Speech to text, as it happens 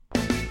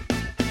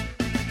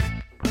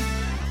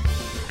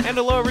And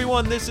hello,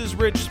 everyone. This is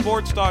Rich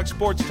Sports Talk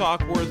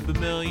worth a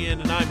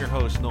million, and I'm your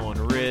host,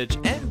 Nolan Rich.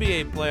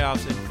 NBA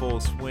playoffs in full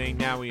swing.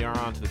 Now we are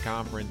on to the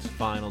conference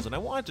finals, and I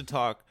wanted to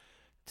talk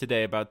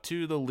today about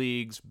two of the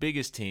league's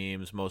biggest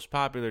teams, most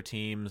popular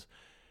teams,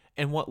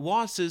 and what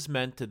losses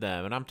meant to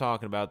them. And I'm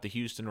talking about the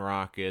Houston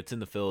Rockets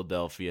and the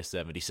Philadelphia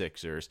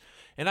 76ers.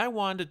 And I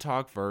wanted to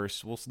talk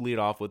first. We'll lead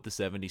off with the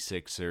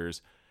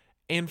 76ers.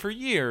 And for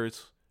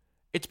years,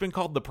 it's been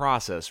called the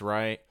process,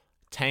 right?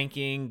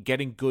 Tanking,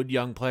 getting good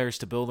young players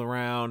to build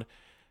around.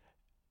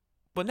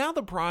 But now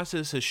the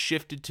process has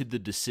shifted to the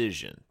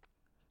decision.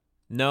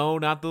 No,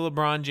 not the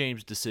LeBron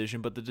James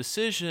decision, but the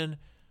decision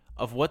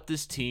of what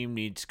this team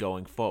needs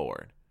going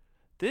forward.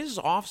 This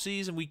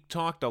offseason, we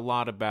talked a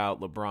lot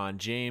about LeBron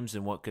James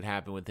and what could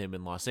happen with him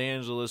in Los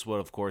Angeles, what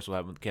of course will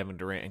happen with Kevin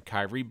Durant and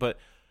Kyrie, but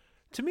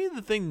to me,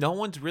 the thing no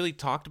one's really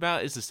talked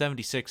about is the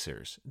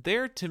 76ers.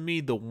 They're, to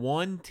me, the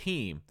one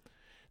team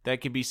that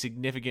can be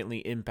significantly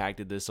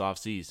impacted this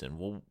offseason.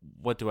 Well,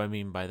 what do I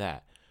mean by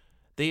that?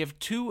 They have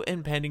two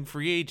impending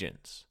free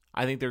agents.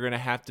 I think they're going to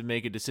have to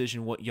make a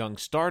decision what young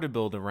star to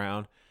build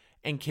around,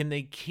 and can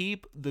they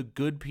keep the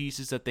good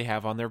pieces that they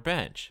have on their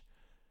bench?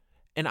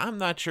 And I'm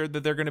not sure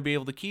that they're going to be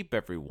able to keep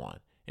everyone.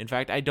 In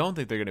fact, I don't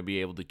think they're going to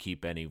be able to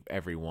keep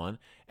everyone,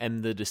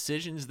 and the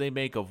decisions they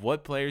make of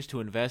what players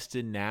to invest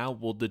in now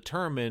will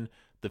determine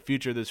the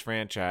future of this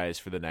franchise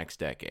for the next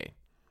decade.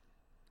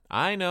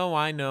 I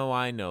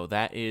know.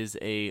 That is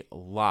a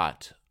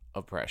lot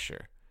of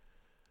pressure.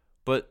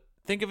 But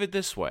think of it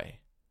this way.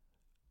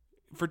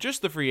 For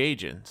just the free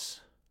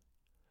agents,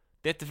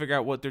 they have to figure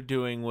out what they're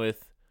doing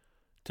with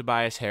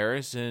Tobias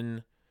Harris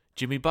and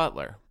Jimmy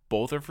Butler.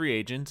 Both are free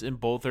agents, and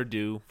both are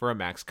due for a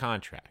max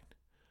contract.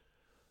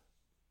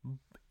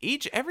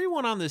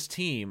 Everyone on this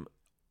team,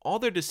 all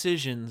their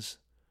decisions,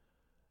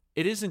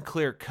 it isn't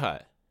clear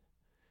cut.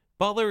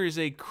 Butler is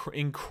an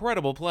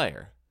incredible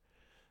player,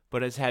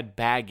 but has had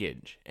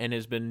baggage and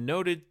has been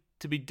noted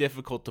to be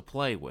difficult to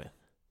play with.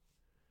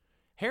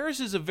 Harris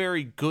is a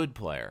very good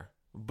player,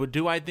 but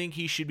do I think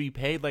he should be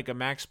paid like a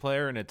max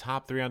player and a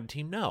top 3 on the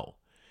team? No.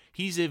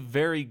 He's a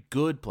very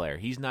good player.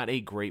 He's not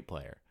a great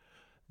player.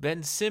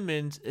 Ben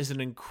Simmons is an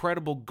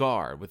incredible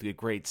guard with a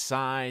great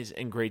size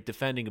and great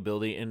defending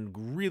ability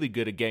and really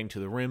good at getting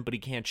to the rim, but he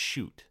can't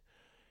shoot.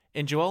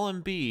 And Joel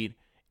Embiid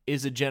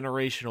is a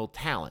generational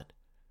talent,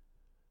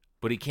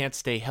 but he can't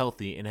stay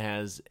healthy and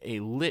has a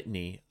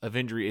litany of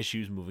injury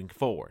issues moving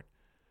forward.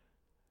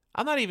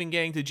 I'm not even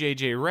getting to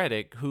J.J.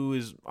 Redick, who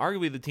is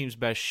arguably the team's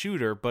best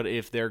shooter, but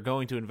if they're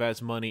going to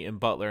invest money in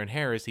Butler and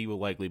Harris, he will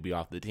likely be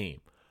off the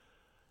team.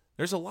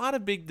 There's a lot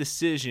of big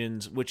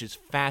decisions, which is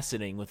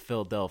fascinating with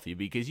Philadelphia,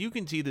 because you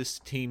can see this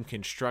team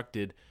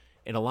constructed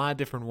in a lot of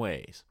different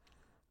ways.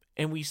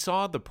 And we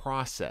saw the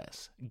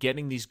process,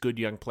 getting these good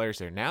young players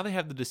there. Now they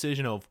have the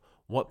decision of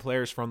what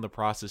players from the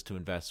process to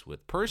invest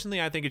with.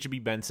 Personally, I think it should be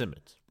Ben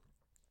Simmons.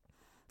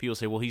 People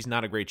say, well, he's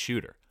not a great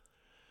shooter.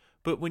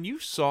 But when you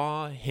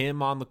saw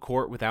him on the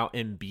court without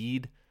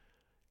Embiid,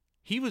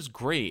 he was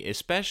great,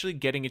 especially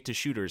getting it to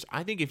shooters.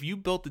 I think if you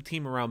built the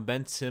team around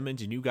Ben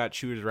Simmons and you got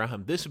shooters around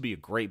him, this would be a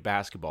great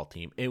basketball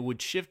team. It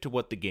would shift to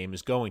what the game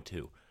is going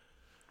to.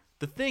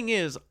 The thing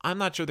is, I'm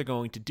not sure they're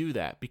going to do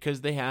that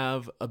because they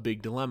have a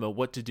big dilemma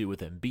what to do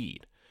with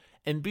Embiid.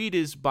 Embiid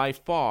is by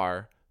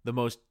far the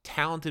most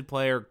talented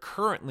player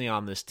currently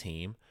on this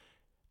team,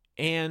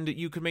 and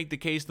you could make the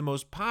case the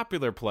most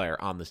popular player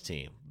on this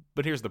team.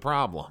 But here's the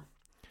problem,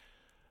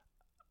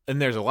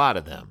 and there's a lot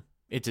of them.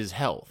 It's his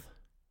health.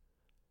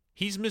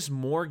 He's missed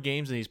more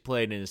games than he's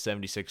played in his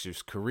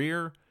 76ers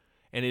career,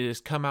 and it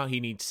has come out he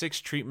needs 6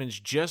 treatments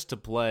just to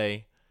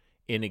play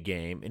in a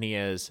game, and he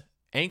has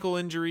ankle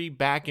injury,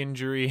 back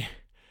injury,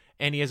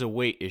 and he has a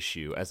weight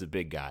issue as a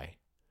big guy.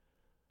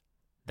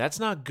 That's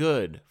not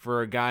good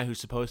for a guy who's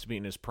supposed to be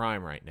in his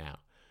prime right now.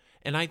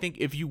 And I think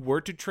if you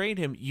were to trade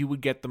him, you would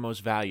get the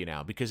most value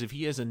now, because if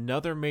he has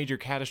another major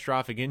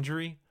catastrophic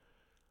injury,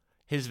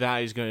 his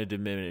value is going to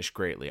diminish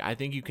greatly. I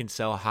think you can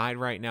sell high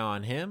right now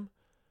on him.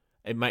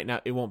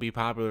 It won't be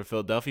popular in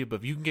Philadelphia, but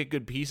if you can get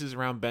good pieces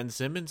around Ben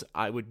Simmons,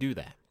 I would do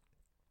that.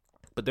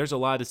 But there's a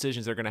lot of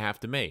decisions they're going to have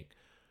to make.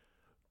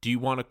 Do you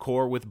want a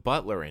core with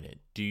Butler in it?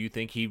 Do you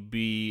think he'd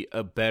be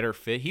a better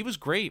fit? He was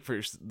great for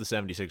the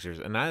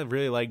 76ers, and I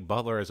really like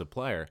Butler as a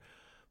player,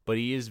 but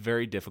he is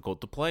very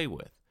difficult to play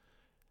with.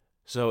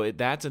 So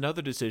that's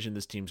another decision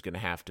this team's going to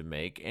have to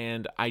make,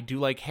 and I do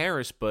like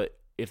Harris, but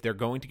if they're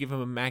going to give him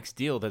a max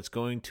deal, that's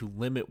going to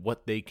limit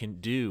what they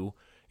can do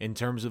in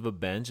terms of a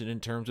bench and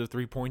in terms of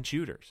three-point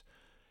shooters.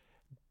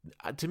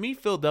 To me,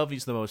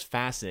 Philadelphia's the most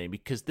fascinating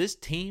because this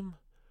team,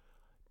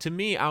 to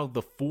me, out of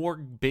the 4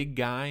 big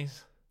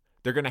guys,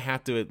 they're going to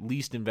have to at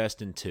least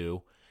invest in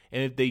 2.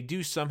 And if they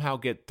do somehow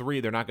get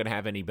 3, they're not going to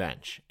have any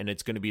bench, and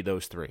it's going to be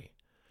those 3.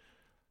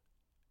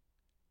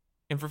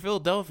 And for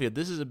Philadelphia,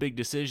 this is a big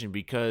decision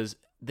because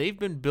they've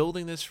been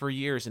building this for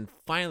years and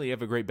finally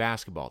have a great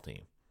basketball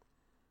team.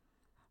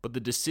 But the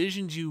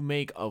decisions you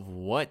make of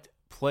what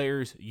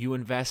players you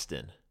invest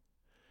in,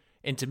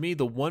 and to me,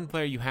 the one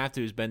player you have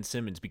to is Ben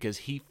Simmons because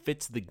he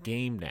fits the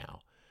game now.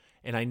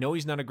 And I know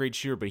he's not a great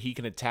shooter, but he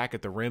can attack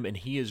at the rim, and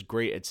he is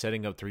great at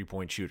setting up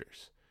three-point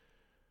shooters.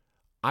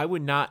 I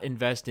would not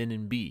invest in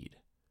Embiid.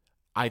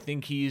 I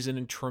think he's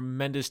a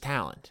tremendous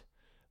talent,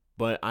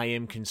 but I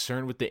am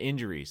concerned with the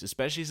injuries,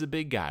 especially as a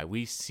big guy.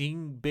 We've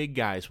seen big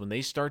guys, when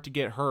they start to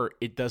get hurt,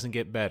 it doesn't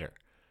get better.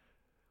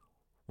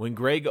 When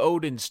Greg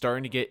Oden's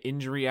starting to get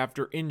injury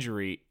after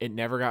injury, it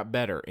never got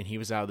better, and he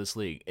was out of this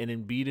league. And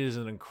Embiid is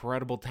an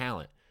incredible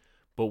talent.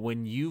 But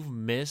when you've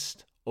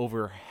missed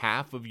over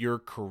half of your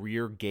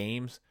career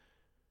games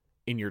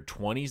in your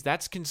 20s,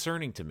 that's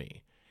concerning to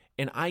me.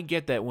 And I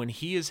get that when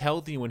he is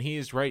healthy, when he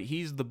is right,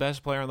 he's the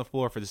best player on the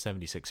floor for the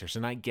 76ers,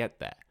 and I get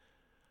that.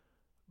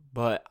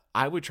 But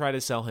I would try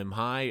to sell him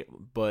high,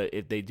 but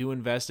if they do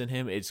invest in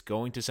him, it's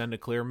going to send a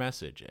clear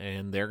message,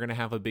 and they're going to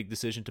have a big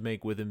decision to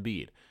make with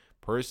Embiid.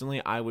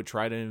 Personally, I would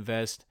try to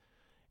invest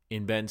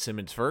in Ben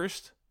Simmons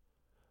first,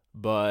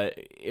 but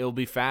it'll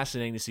be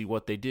fascinating to see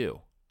what they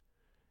do,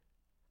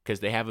 because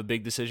they have a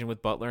big decision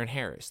with Butler and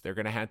Harris. They're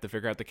going to have to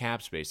figure out the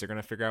cap space. They're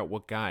going to figure out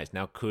what guys.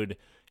 Now, could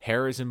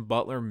Harris and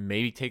Butler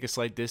maybe take a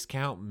slight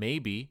discount?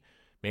 Maybe.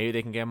 Maybe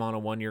they can get him on a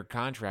one-year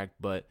contract,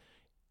 but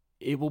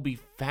it will be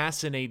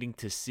fascinating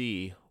to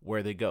see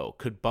where they go.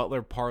 Could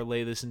Butler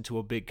parlay this into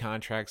a big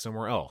contract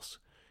somewhere else?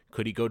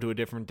 Could he go to a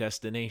different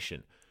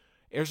destination?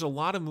 There's a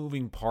lot of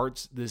moving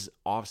parts this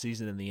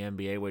offseason in the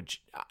NBA,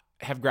 which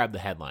have grabbed the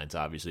headlines,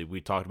 obviously.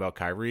 We talked about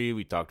Kyrie.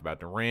 We talked about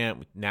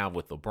Durant. Now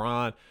with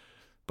LeBron.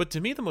 But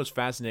to me, the most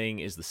fascinating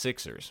is the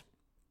Sixers.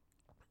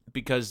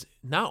 Because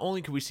not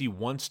only could we see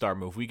one star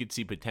move, we could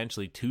see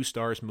potentially two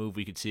stars move.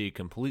 We could see a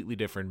completely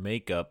different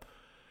makeup.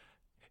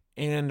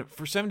 And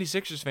for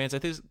 76ers fans, I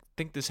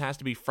think this has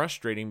to be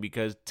frustrating,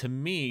 because to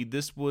me,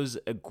 this was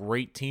a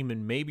great team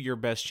and maybe your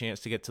best chance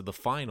to get to the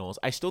finals.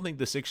 I still think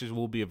the Sixers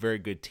will be a very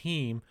good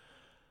team,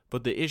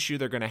 but the issue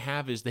they're going to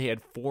have is they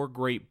had 4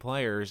 great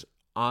players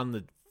on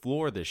the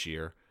floor this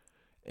year,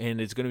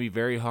 and it's going to be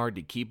very hard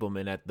to keep them.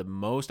 And at the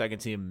most, I can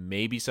see them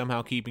maybe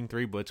somehow keeping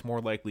 3, but it's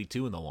more likely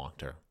 2 in the long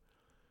term.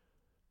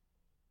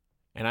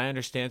 And I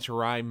understand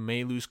Sarai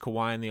may lose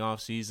Kawhi in the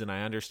offseason.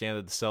 I understand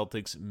that the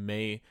Celtics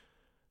may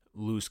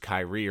lose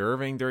Kyrie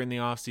Irving during the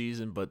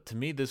offseason, but to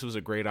me, this was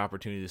a great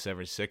opportunity to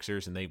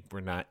 76ers, and they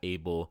were not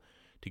able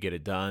to get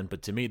it done.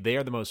 But to me, they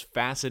are the most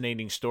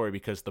fascinating story,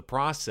 because the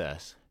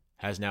process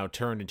has now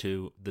turned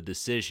into the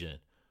decision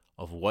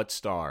of what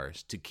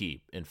stars to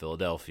keep in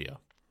Philadelphia.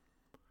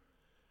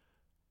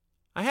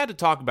 I had to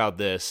talk about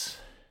this,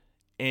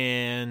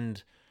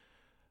 and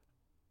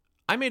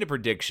I made a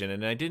prediction,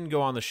 and I didn't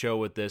go on the show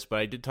with this, but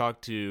I did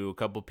talk to a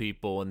couple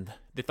people, and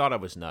they thought I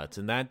was nuts,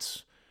 and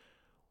that's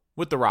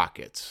with the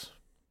Rockets.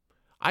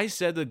 I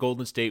said that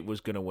Golden State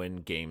was going to win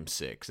Game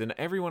 6, and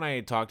everyone I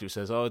had talked to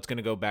says, oh, it's going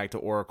to go back to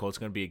Oracle, it's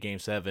going to be a Game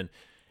 7.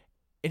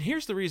 And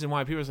here's the reason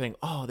why people are saying,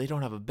 oh, they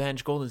don't have a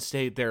bench. Golden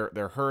State, they're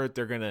hurt.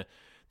 They're not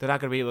going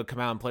to be able to come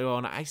out and play well.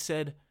 And I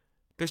said,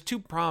 there's 2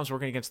 problems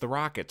working against the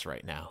Rockets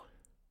right now.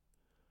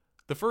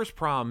 The first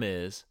problem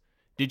is,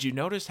 did you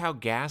notice how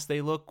gassed they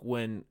look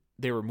when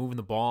they were moving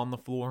the ball on the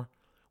floor?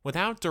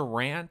 Without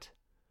Durant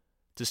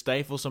to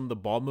stifle some of the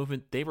ball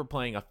movement, they were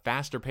playing a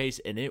faster pace,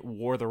 and it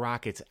wore the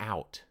Rockets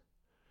out.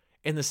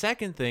 And the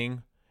second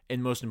thing,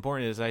 and most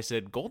important, is I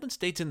said, Golden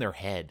State's in their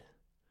head.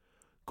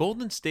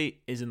 Golden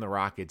State is in the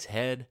Rockets'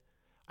 head.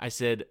 I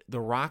said, the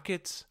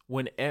Rockets,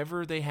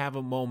 whenever they have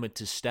a moment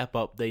to step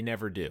up, they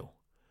never do.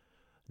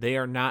 They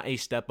are not a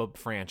step-up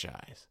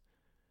franchise.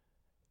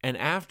 And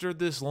after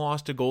this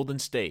loss to Golden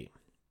State,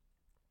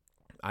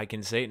 I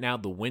can say it now,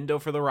 the window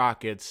for the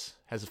Rockets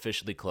has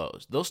officially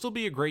closed. They'll still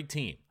be a great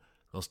team.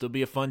 They'll still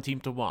be a fun team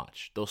to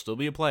watch. They'll still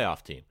be a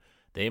playoff team.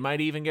 They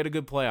might even get a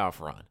good playoff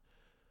run.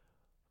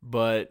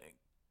 But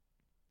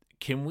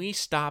can we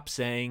stop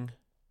saying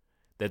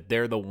that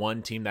they're the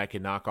one team that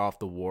can knock off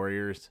the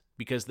Warriors?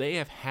 Because they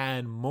have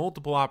had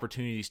multiple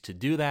opportunities to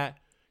do that,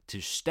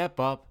 to step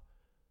up,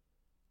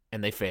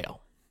 and they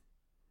fail.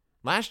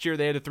 Last year,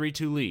 they had a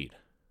 3-2 lead.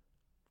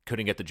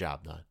 Couldn't get the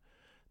job done.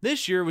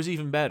 This year was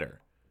even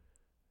better.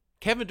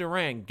 Kevin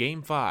Durant,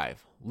 Game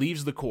 5,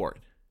 leaves the court.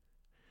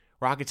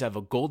 Rockets have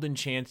a golden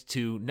chance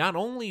to not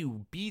only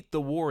beat the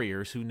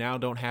Warriors, who now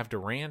don't have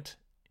Durant,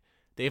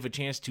 they have a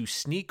chance to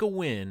sneak a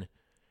win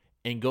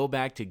and go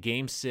back to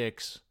Game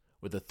 6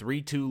 with a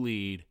 3-2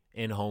 lead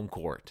in home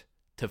court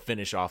to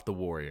finish off the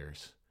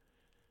Warriors.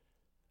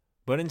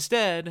 But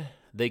instead,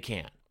 they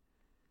can't.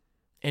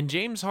 And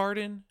James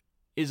Harden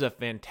is a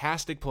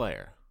fantastic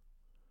player.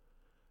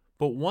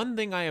 But one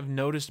thing I have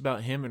noticed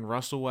about him and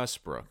Russell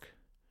Westbrook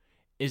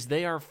is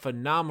they are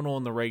phenomenal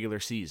in the regular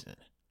season.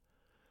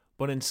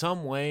 But in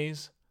some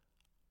ways,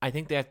 I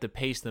think they have to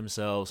pace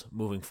themselves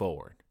moving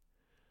forward.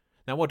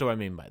 Now, what do I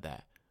mean by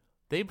that?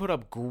 They put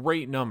up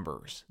great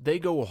numbers. They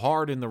go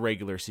hard in the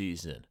regular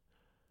season.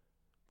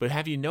 But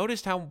have you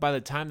noticed how by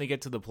the time they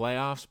get to the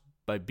playoffs,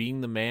 by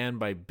being the man,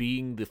 by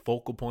being the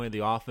focal point of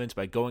the offense,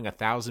 by going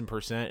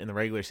 1,000% in the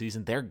regular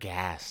season, they're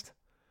gassed.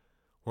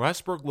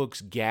 Westbrook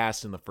looks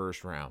gassed in the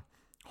first round.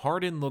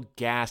 Harden looked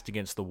gassed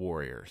against the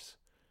Warriors.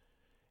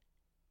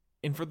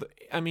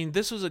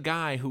 this was a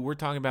guy who we're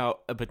talking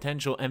about a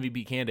potential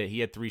MVP candidate. He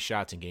had 3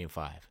 shots in Game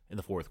 5 in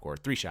the fourth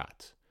quarter. 3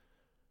 shots.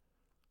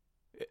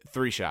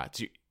 3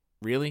 shots.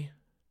 Really?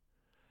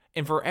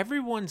 And for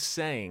everyone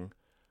saying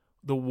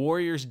the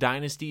Warriors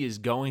dynasty is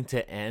going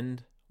to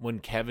end when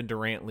Kevin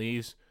Durant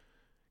leaves,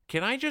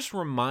 can I just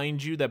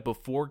remind you that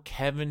before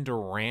Kevin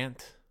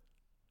Durant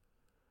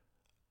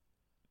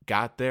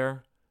got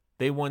there,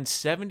 they won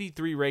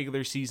 73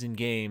 regular season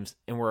games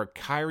and were a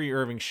Kyrie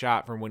Irving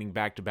shot from winning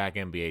back-to-back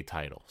NBA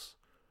titles.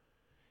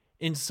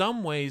 In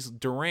some ways,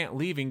 Durant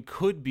leaving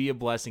could be a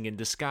blessing in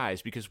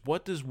disguise, because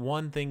what does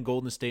one thing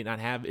Golden State not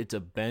have? It's a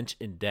bench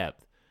in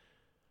depth.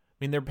 I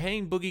mean, they're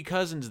paying Boogie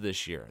Cousins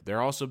this year.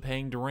 They're also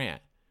paying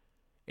Durant.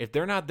 If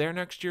they're not there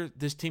next year,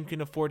 this team can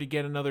afford to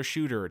get another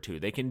shooter or two.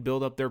 They can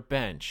build up their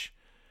bench.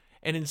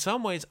 And in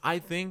some ways, I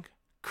think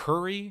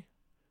Curry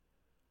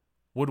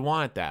would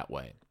want it that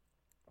way.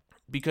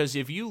 Because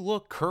if you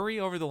look, Curry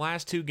over the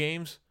last 2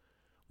 games,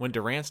 when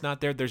Durant's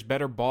not there, there's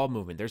better ball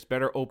movement. There's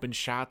better open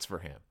shots for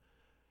him.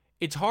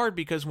 It's hard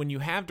because when you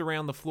have Durant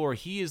on the floor,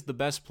 he is the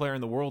best player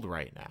in the world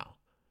right now.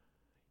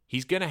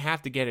 He's going to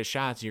have to get his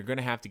shots, and you're going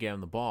to have to get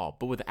him the ball.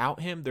 But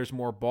without him, there's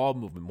more ball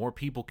movement. More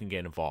people can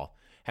get involved.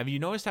 Have you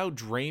noticed how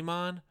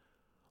Draymond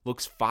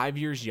looks 5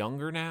 years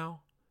younger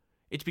now?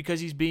 It's because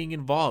he's being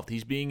involved.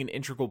 He's being an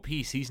integral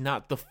piece. He's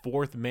not the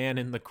 4th man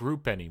in the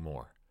group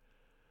anymore.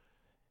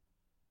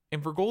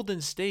 And for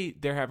Golden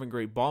State, they're having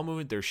great ball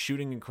movement. They're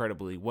shooting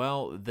incredibly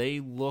well. They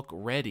look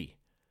ready.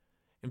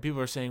 And people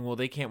are saying, well,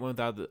 they can't win a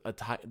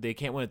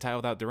title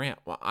without Durant.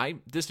 Well, I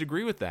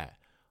disagree with that.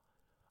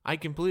 I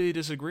completely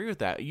disagree with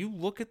that. You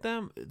look at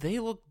them, they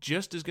look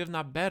just as good, if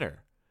not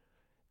better.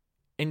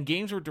 In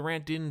games where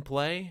Durant didn't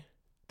play,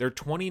 they're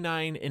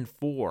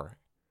 29-4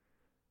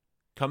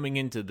 coming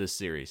into this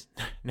series.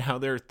 Now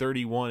they're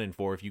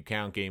 31-4 if you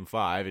count Game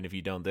 5, and if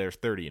you don't, they're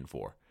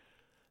 30-4.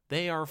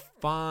 They are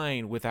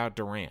fine without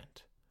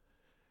Durant.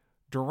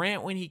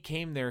 Durant, when he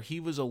came there, he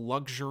was a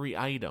luxury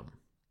item.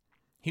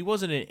 He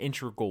wasn't an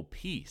integral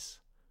piece.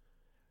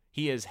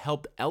 He has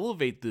helped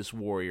elevate this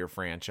Warrior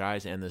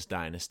franchise and this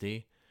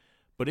dynasty.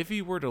 But if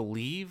he were to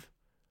leave,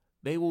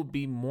 they will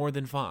be more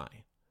than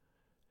fine.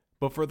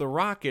 But for the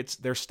Rockets,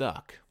 they're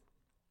stuck.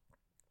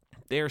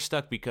 They are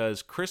stuck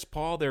because Chris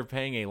Paul, they're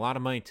paying a lot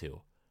of money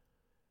to.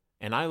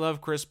 And I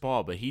love Chris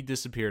Paul, but he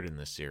disappeared in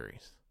this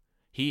series.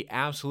 He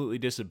absolutely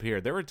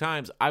disappeared. There were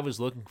times I was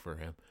looking for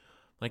him.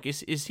 Like,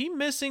 is he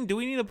missing? Do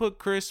we need to put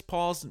Chris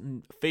Paul's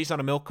face on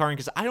a milk carton?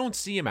 Because I don't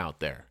see him out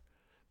there.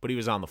 But he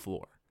was on the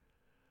floor.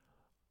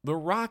 The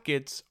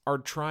Rockets are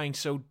trying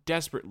so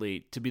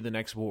desperately to be the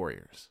next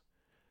Warriors.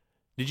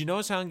 Did you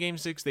notice how in Game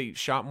 6 they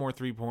shot more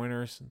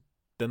three-pointers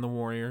than the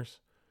Warriors?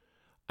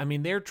 I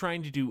mean, they're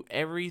trying to do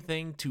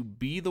everything to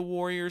be the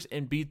Warriors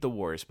and beat the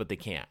Warriors, but they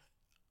can't.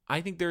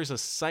 I think there's a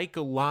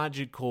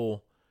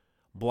psychological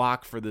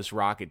block for this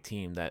Rocket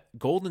team that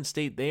Golden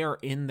State, they are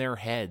in their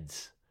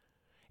heads.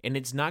 And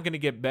it's not going to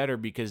get better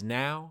because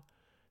now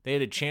they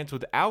had a chance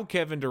without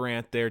Kevin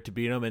Durant there to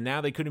beat them, and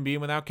now they couldn't beat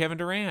him without Kevin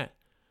Durant.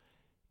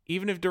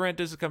 Even if Durant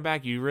doesn't come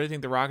back, you really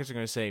think the Rockets are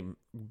going to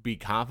be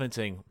confident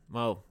saying,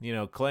 well,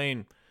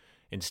 Clay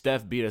and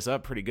Steph beat us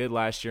up pretty good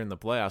last year in the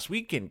playoffs.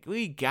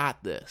 We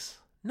got this.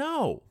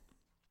 No.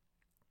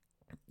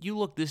 You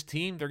look, this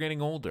team, they're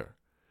getting older.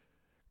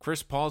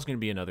 Chris Paul's going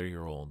to be another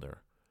year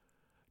older.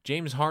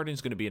 James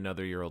Harden's going to be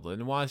another year older.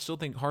 And while I still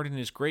think Harden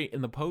is great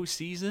in the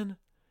postseason,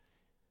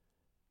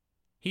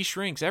 he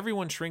shrinks.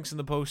 Everyone shrinks in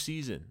the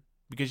postseason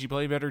because you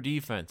play better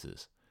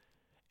defenses.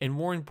 And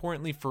more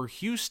importantly for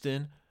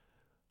Houston,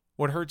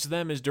 what hurts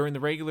them is during the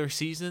regular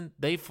season,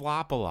 they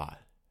flop a lot.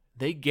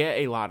 They get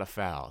a lot of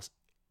fouls.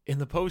 In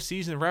the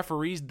postseason,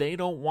 referees, they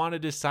don't want to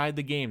decide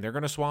the game. They're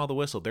going to swallow the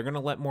whistle. They're going to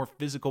let more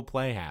physical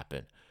play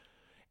happen.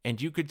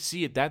 And you could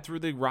see it. That threw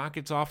the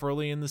Rockets off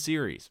early in the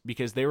series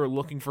because they were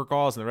looking for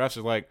calls, and the refs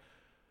are like,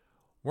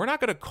 we're not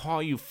going to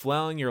call you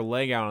flailing your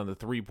leg out on the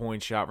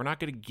three-point shot. We're not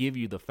going to give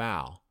you the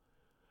foul.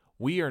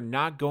 We are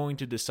not going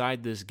to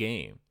decide this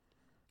game.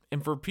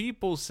 And for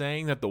people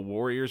saying that the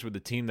Warriors were the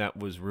team that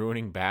was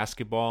ruining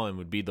basketball and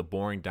would be the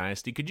boring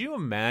dynasty, could you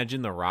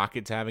imagine the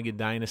Rockets having a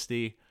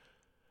dynasty?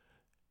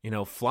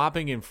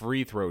 Flopping in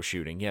free throw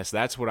shooting. Yes,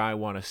 that's what I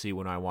want to see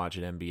when I watch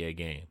an NBA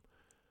game.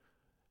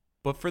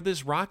 But for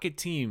this Rocket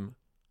team,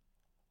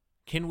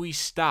 can we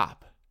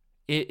stop?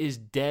 It is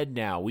dead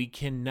now. We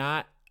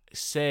cannot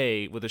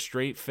say with a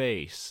straight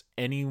face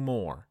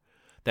anymore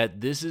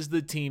that this is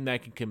the team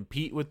that can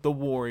compete with the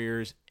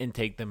Warriors and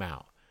take them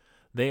out.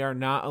 They are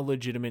not a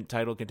legitimate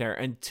title contender.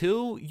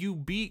 Until you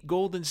beat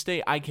Golden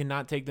State, I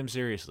cannot take them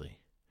seriously.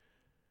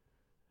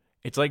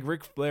 It's like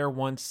Ric Flair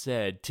once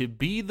said, to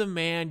be the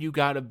man, you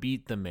got to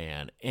beat the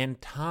man. And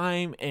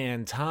time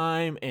and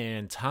time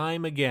and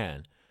time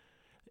again.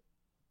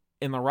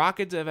 And the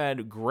Rockets have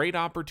had great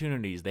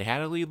opportunities. They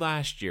had a lead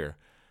last year.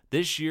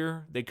 This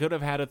year, they could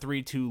have had a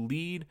 3-2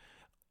 lead.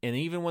 And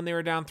even when they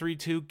were down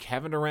 3-2,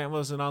 Kevin Durant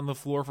wasn't on the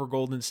floor for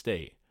Golden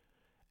State.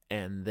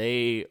 And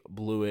they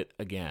blew it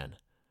again.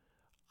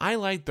 I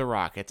like the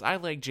Rockets. I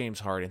like James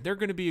Harden. They're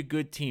going to be a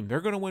good team.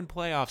 They're going to win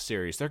playoff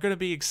series. They're going to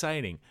be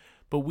exciting.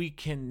 But we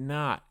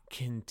cannot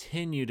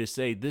continue to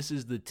say this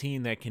is the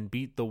team that can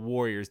beat the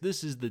Warriors.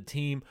 This is the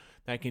team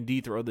that can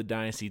dethrone the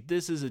dynasty.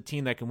 This is a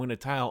team that can win a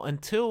title.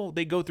 Until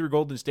they go through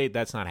Golden State,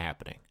 that's not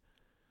happening.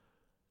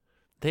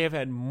 They have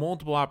had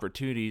multiple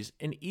opportunities,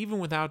 and even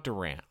without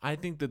Durant, I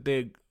think that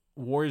the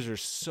Warriors are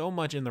so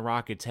much in the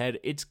Rockets' head,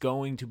 it's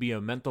going to be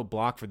a mental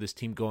block for this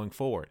team going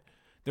forward.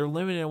 They're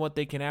limited in what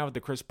they can have with the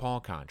Chris Paul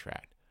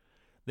contract.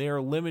 They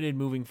are limited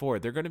moving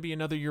forward. They're going to be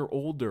another year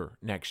older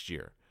next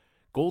year.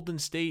 Golden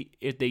State,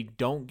 if they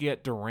don't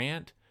get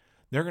Durant,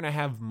 they're going to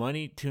have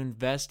money to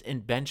invest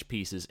in bench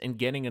pieces and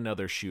getting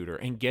another shooter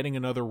and getting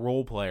another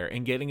role player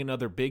and getting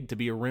another big to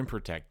be a rim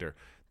protector.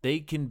 They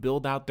can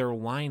build out their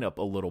lineup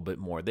a little bit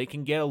more. They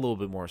can get a little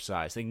bit more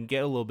size. They can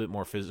get a little bit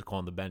more physical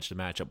on the bench to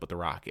match up with the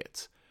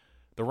Rockets.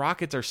 The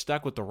Rockets are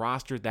stuck with the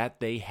roster that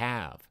they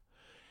have.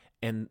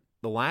 And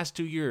the last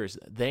 2 years,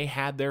 they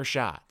had their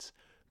shots.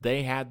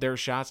 They had their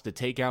shots to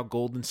take out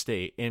Golden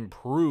State and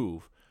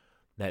prove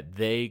that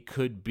they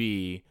could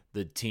be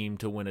the team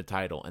to win a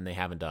title, and they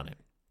haven't done it.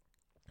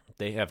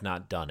 They have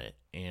not done it.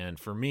 And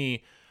for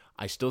me,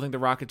 I still think the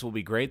Rockets will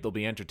be great. They'll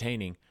be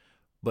entertaining.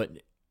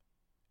 But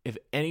if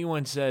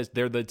anyone says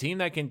they're the team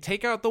that can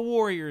take out the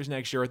Warriors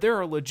next year, or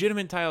they're a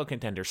legitimate title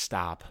contender,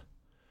 stop.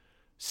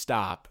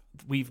 Stop.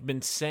 We've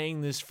been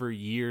saying this for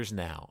years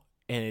now,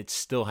 and it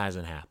still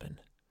hasn't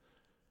happened.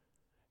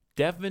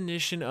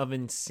 Definition of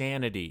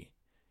insanity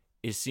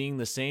is seeing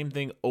the same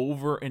thing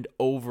over and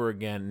over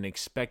again and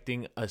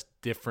expecting a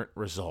different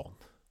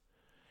result.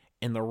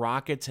 And the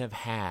Rockets have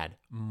had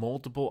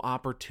multiple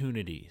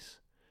opportunities,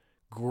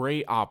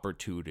 great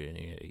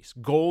opportunities,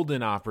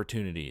 golden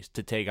opportunities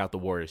to take out the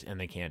Warriors, and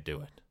they can't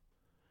do it.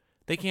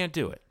 They can't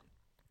do it.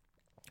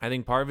 I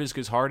think part of it is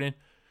because Harden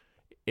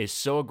is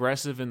so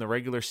aggressive in the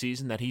regular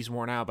season that he's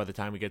worn out by the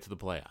time we get to the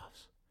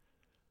playoffs.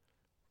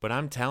 But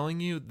I'm telling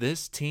you,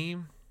 this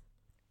team,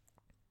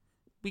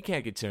 we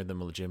can't consider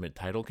them a legitimate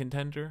title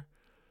contender.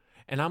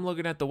 And I'm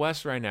looking at the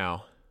West right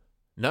now.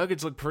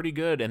 Nuggets look pretty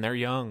good, and they're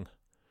young.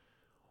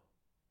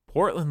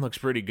 Portland looks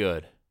pretty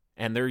good,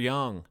 and they're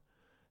young.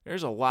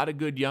 There's a lot of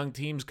good young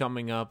teams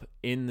coming up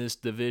in this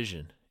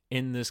division,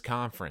 in this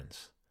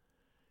conference.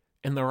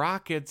 And the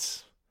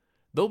Rockets,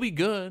 they'll be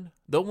good.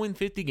 They'll win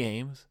 50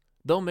 games.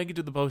 They'll make it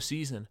to the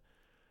postseason.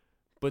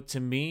 But to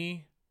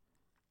me,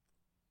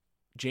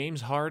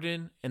 James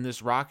Harden and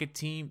this Rocket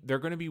team, they're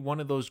going to be one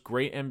of those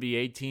great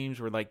NBA teams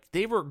where, like,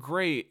 they were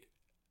great,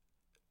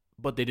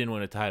 but they didn't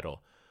win a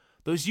title.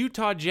 Those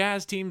Utah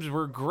Jazz teams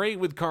were great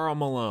with Karl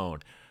Malone,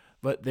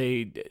 but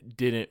they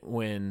didn't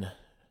win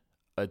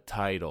a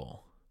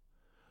title.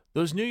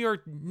 Those New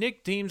York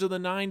Knicks teams of the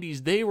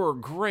 90s, they were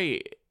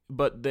great,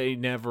 but they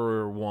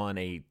never won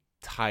a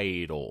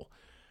title.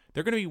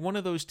 They're going to be one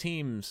of those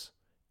teams,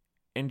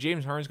 and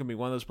James Harden's going to be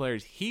one of those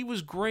players. He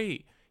was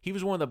great. He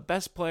was one of the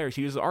best players.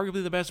 He was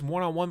arguably the best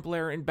one-on-one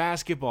player in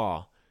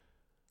basketball.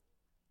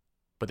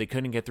 But they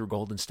couldn't get through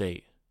Golden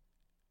State,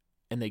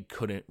 and they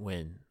couldn't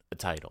win a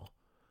title.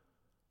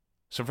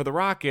 So for the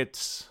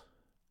Rockets,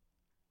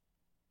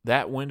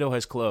 that window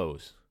has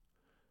closed.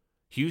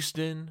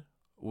 Houston,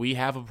 we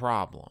have a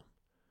problem.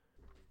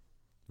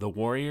 The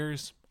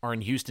Warriors are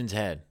in Houston's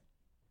head,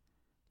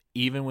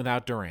 even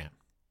without Durant.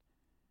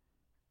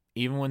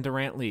 Even when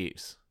Durant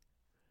leaves,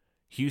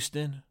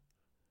 Houston,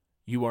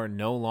 you are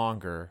no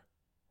longer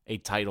a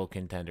title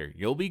contender.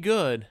 You'll be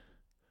good,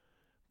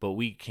 but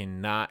we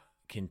cannot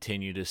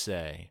continue to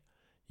say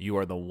you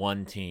are the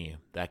one team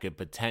that could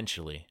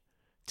potentially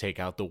take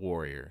out the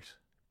Warriors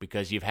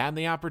because you've had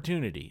the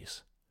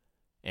opportunities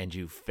and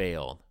you've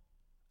failed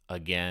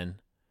again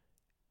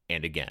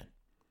and again.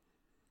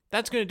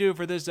 That's going to do it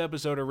for this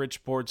episode of Rich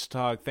Sports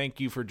Talk. Thank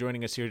you for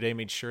joining us here today.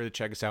 Make sure to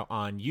check us out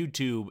on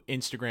YouTube,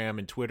 Instagram,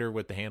 and Twitter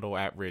with the handle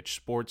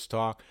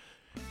 @RichSportsTalk.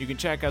 You can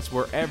check us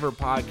wherever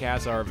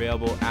podcasts are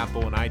available: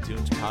 Apple and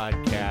iTunes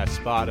Podcasts,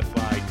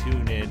 Spotify,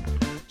 TuneIn,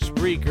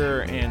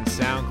 Spreaker, and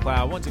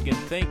SoundCloud. Once again,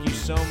 thank you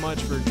so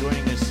much for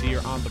joining us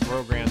here on the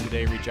program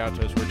today. Reach out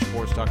to us,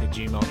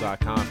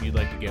 richsportstalk@gmail.com if you'd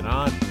like to get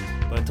on.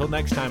 But until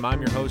next time,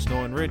 I'm your host,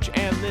 Nolan Rich,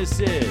 and this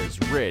is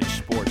Rich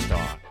Sports Talk.